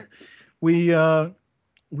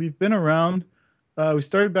 we've been around. We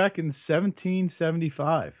started back in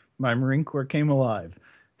 1775. My Marine Corps came alive.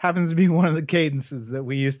 Happens to be one of the cadences that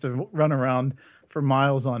we used to run around for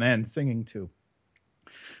miles on end singing to.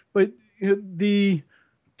 But the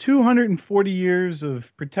 240 years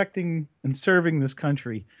of protecting and serving this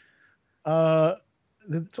country,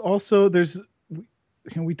 it's also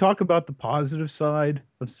we talk about the positive side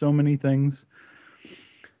of so many things.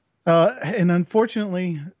 And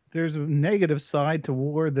unfortunately, there's a negative side to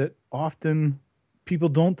war that often people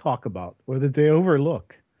don't talk about or that they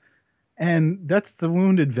overlook. And that's the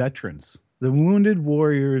wounded veterans, the wounded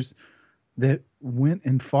warriors that went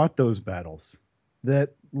and fought those battles,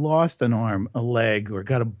 that lost an arm, a leg, or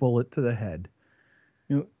got a bullet to the head.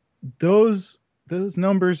 Those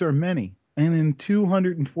numbers are many. And in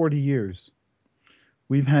 240 years,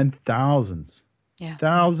 we've had thousands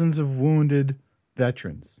of wounded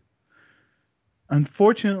veterans.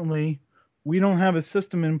 Unfortunately, we don't have a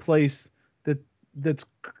system in place that's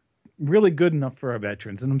really good enough for our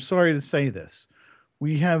veterans. And I'm sorry to say this.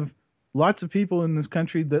 We have lots of people in this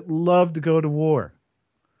country that love to go to war,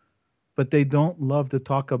 but they don't love to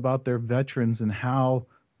talk about their veterans and how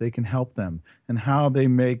they can help them and how they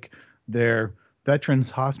make their veterans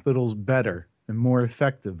hospitals better and more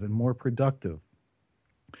effective and more productive.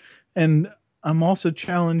 And I'm also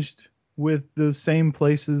challenged with those same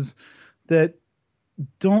places that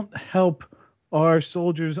don't help our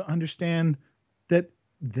soldiers understand that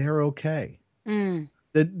they're okay. That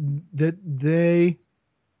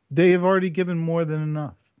they have already given more than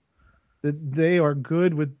enough. That they are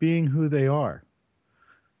good with being who they are.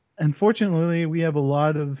 Unfortunately, we have a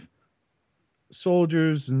lot of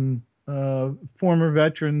soldiers and former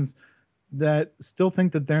veterans that still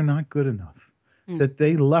think that they're not good enough, that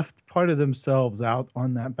they left part of themselves out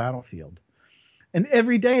on that battlefield. And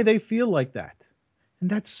every day they feel like that. And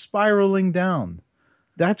that's spiraling down.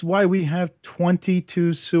 That's why we have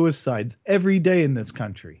 22 suicides every day in this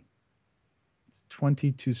country. It's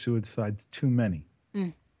 22 suicides too many.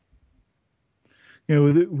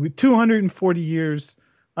 With 240 years,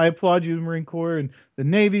 I applaud you, the Marine Corps. And the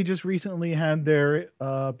Navy just recently had their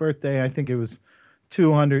birthday. I think it was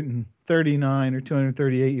 239 or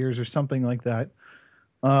 238 years or something like that.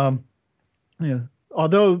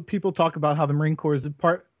 Although people talk about how the Marine Corps is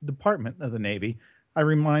the department of the Navy, I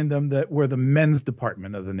remind them that we're the men's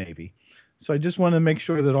department of the Navy. So I just want to make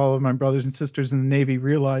sure that all of my brothers and sisters in the Navy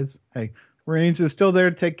realize, hey, Marines is still there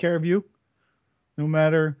to take care of you. No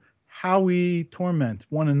matter how we torment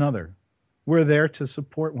one another, we're there to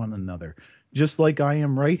support one another, just like I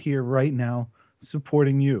am right here, right now,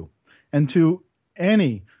 supporting you. And to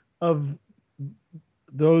any of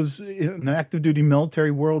those in active duty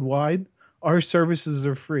military worldwide, our services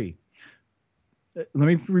are free. Let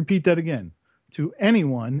me repeat that again. To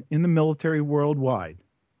anyone in the military worldwide,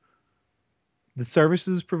 the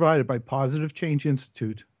services provided by Positive Change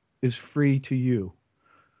Institute is free to you.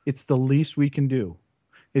 It's the least we can do.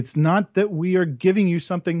 It's not that we are giving you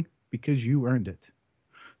something because you earned it.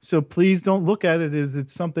 So please don't look at it as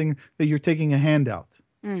it's something that you're taking a handout.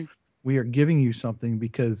 We are giving you something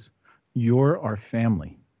because you're our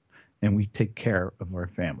family and we take care of our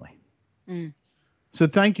family. So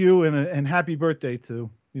thank you and happy birthday to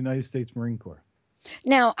the United States Marine Corps.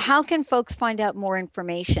 Now, how can folks find out more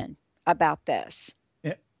information about this?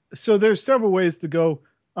 Yeah. So there's several ways to go.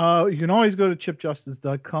 You can always go to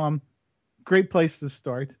chipjustice.com. Great place to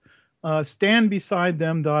start.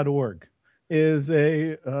 Standbesidethem.org is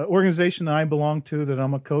a organization I belong to that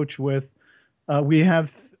I'm a coach with. We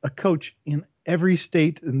have a coach in every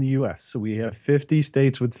state in the U.S. So we have 50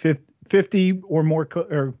 states with 50 or more,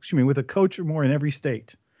 with a coach or more in every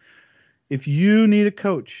state. If you need a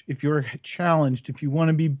coach, if you're challenged, if you want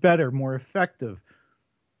to be better, more effective,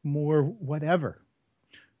 more whatever,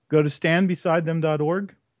 go to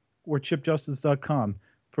standbesidethem.org or chipjustice.com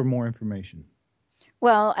for more information.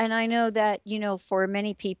 Well, and I know that, for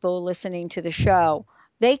many people listening to the show,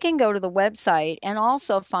 they can go to the website and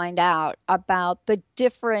also find out about the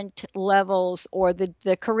different levels or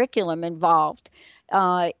the curriculum involved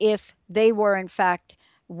if they were, in fact,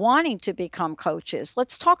 wanting to become coaches.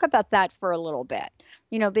 Let's talk about that for a little bit,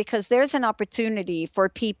 because there's an opportunity for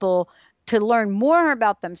people to learn more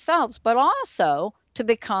about themselves, but also to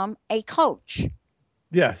become a coach.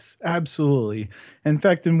 Yes, absolutely. In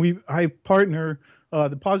fact, I partner.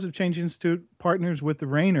 The Positive Change Institute partners with the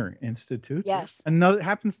Rayner Institute. Yes, another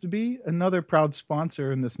happens to be another proud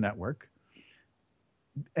sponsor in this network.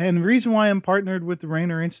 And the reason why I'm partnered with the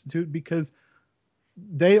Rayner Institute because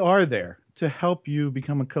they are there to help you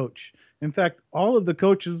become a coach. In fact, all of the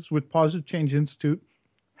coaches with Positive Change Institute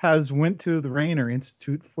went to the Rayner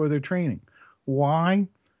Institute for their training. Why?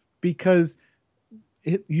 Because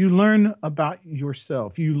you learn about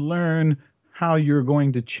yourself. You learn how you're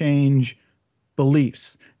going to change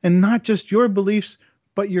beliefs, and not just your beliefs,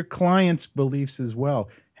 but your client's beliefs as well.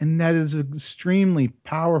 And that is extremely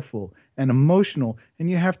powerful and emotional. And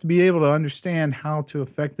you have to be able to understand how to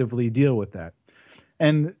effectively deal with that.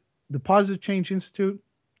 And the Positive Change Institute,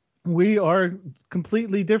 we are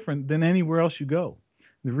completely different than anywhere else you go.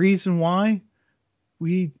 The reason why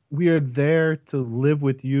we are there to live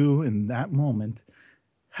with you in that moment,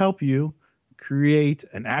 help you create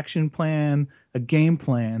an action plan, a game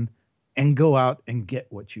plan, and go out and get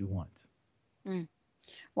what you want.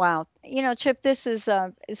 Wow. Chip, this is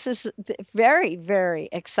very, very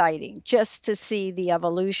exciting just to see the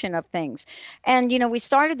evolution of things. And, we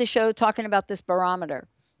started the show talking about this barometer.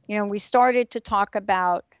 We started to talk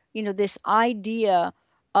about, this idea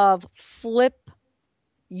of flip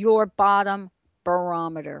your bottom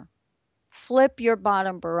barometer. Flip your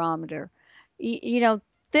bottom barometer.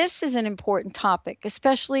 This is an important topic,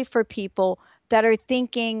 especially for people that are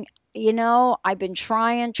thinking, I've been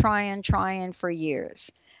trying for years.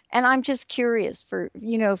 And I'm just curious for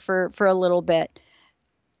a little bit.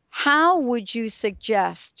 How would you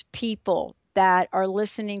suggest people that are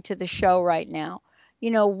listening to the show right now,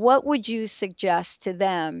 what would you suggest to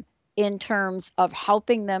them in terms of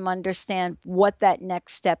helping them understand what that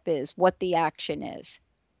next step is, what the action is?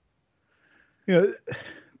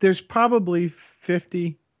 There's probably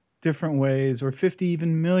 50 different ways or 50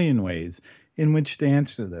 even million ways in which to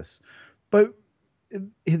answer this. But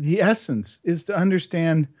the essence is to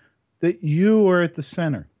understand that you are at the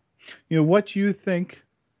center. What you think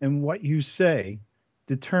and what you say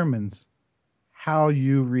determines how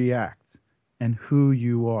you react and who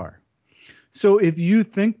you are. So if you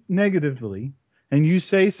think negatively and you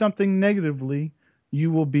say something negatively,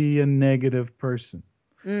 you will be a negative person.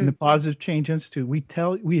 In the Positive Change Institute, we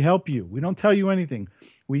help you. We don't tell you anything.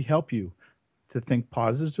 We help you to think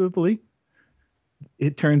positively.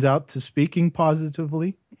 It turns out to speaking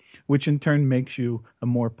positively, which in turn makes you a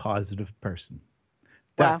more positive person.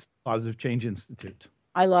 That's the Positive Change Institute.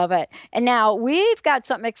 I love it. And now we've got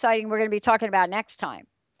something exciting we're going to be talking about next time.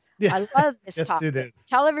 Yeah. I love this topic. It is.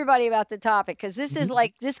 Tell everybody about the topic, because this is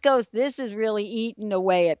this is really eating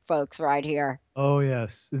away at folks right here. Oh,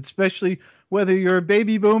 yes. Especially whether you're a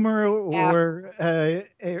baby boomer or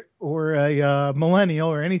a millennial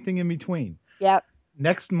or anything in between. Yep.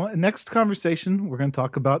 Next conversation, we're going to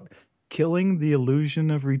talk about killing the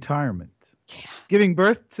illusion of retirement. Yeah. Giving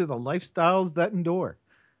birth to the lifestyles that endure.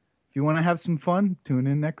 If you want to have some fun, tune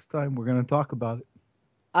in next time. We're going to talk about it.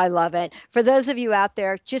 I love it. For those of you out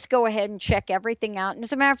there, just go ahead and check everything out. And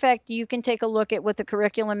as a matter of fact, you can take a look at what the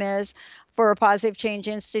curriculum is for a Positive Change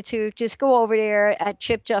Institute. Just go over there at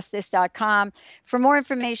chipjustice.com for more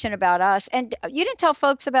information about us. And you didn't tell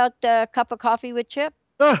folks about the cup of coffee with Chip?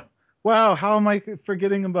 Oh, wow. How am I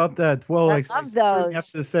forgetting about that? Well, I certainly have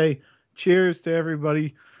to say cheers to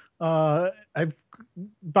everybody. I've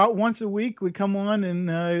about once a week we come on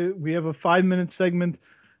and we have a 5-minute segment,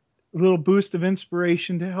 a little boost of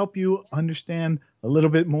inspiration to help you understand a little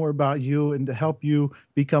bit more about you and to help you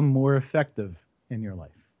become more effective in your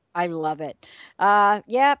life. I love it.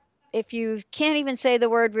 If you can't even say the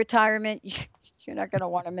word retirement, you're not going to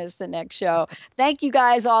want to miss the next show. Thank you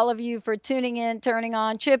guys, all of you, for tuning in, turning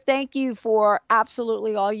on. Chip, thank you for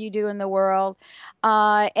absolutely all you do in the world.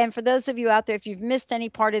 And for those of you out there, if you've missed any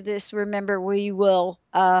part of this, remember we will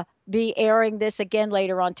be airing this again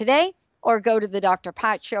later on today, or go to the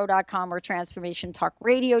drpatshow.com or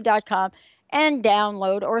transformationtalkradio.com and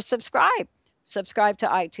download or subscribe. Subscribe to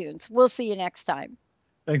iTunes. We'll see you next time.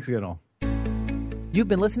 Thanks again, all. You've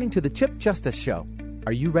been listening to The Chip Justice Show.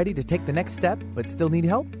 Are you ready to take the next step but still need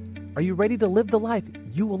help? Are you ready to live the life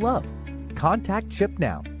you will love? Contact Chip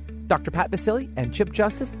now. Dr. Pat Basile and Chip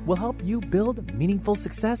Justice will help you build meaningful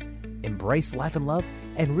success, embrace life and love,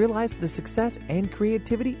 and realize the success and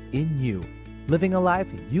creativity in you. Living a life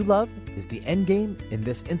you love is the end game in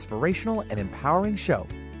this inspirational and empowering show.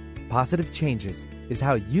 Positive changes is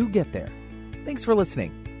how you get there. Thanks for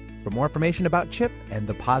listening. For more information about Chip and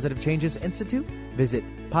the Positive Changes Institute, visit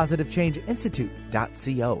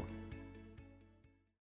positivechangeinstitute.co.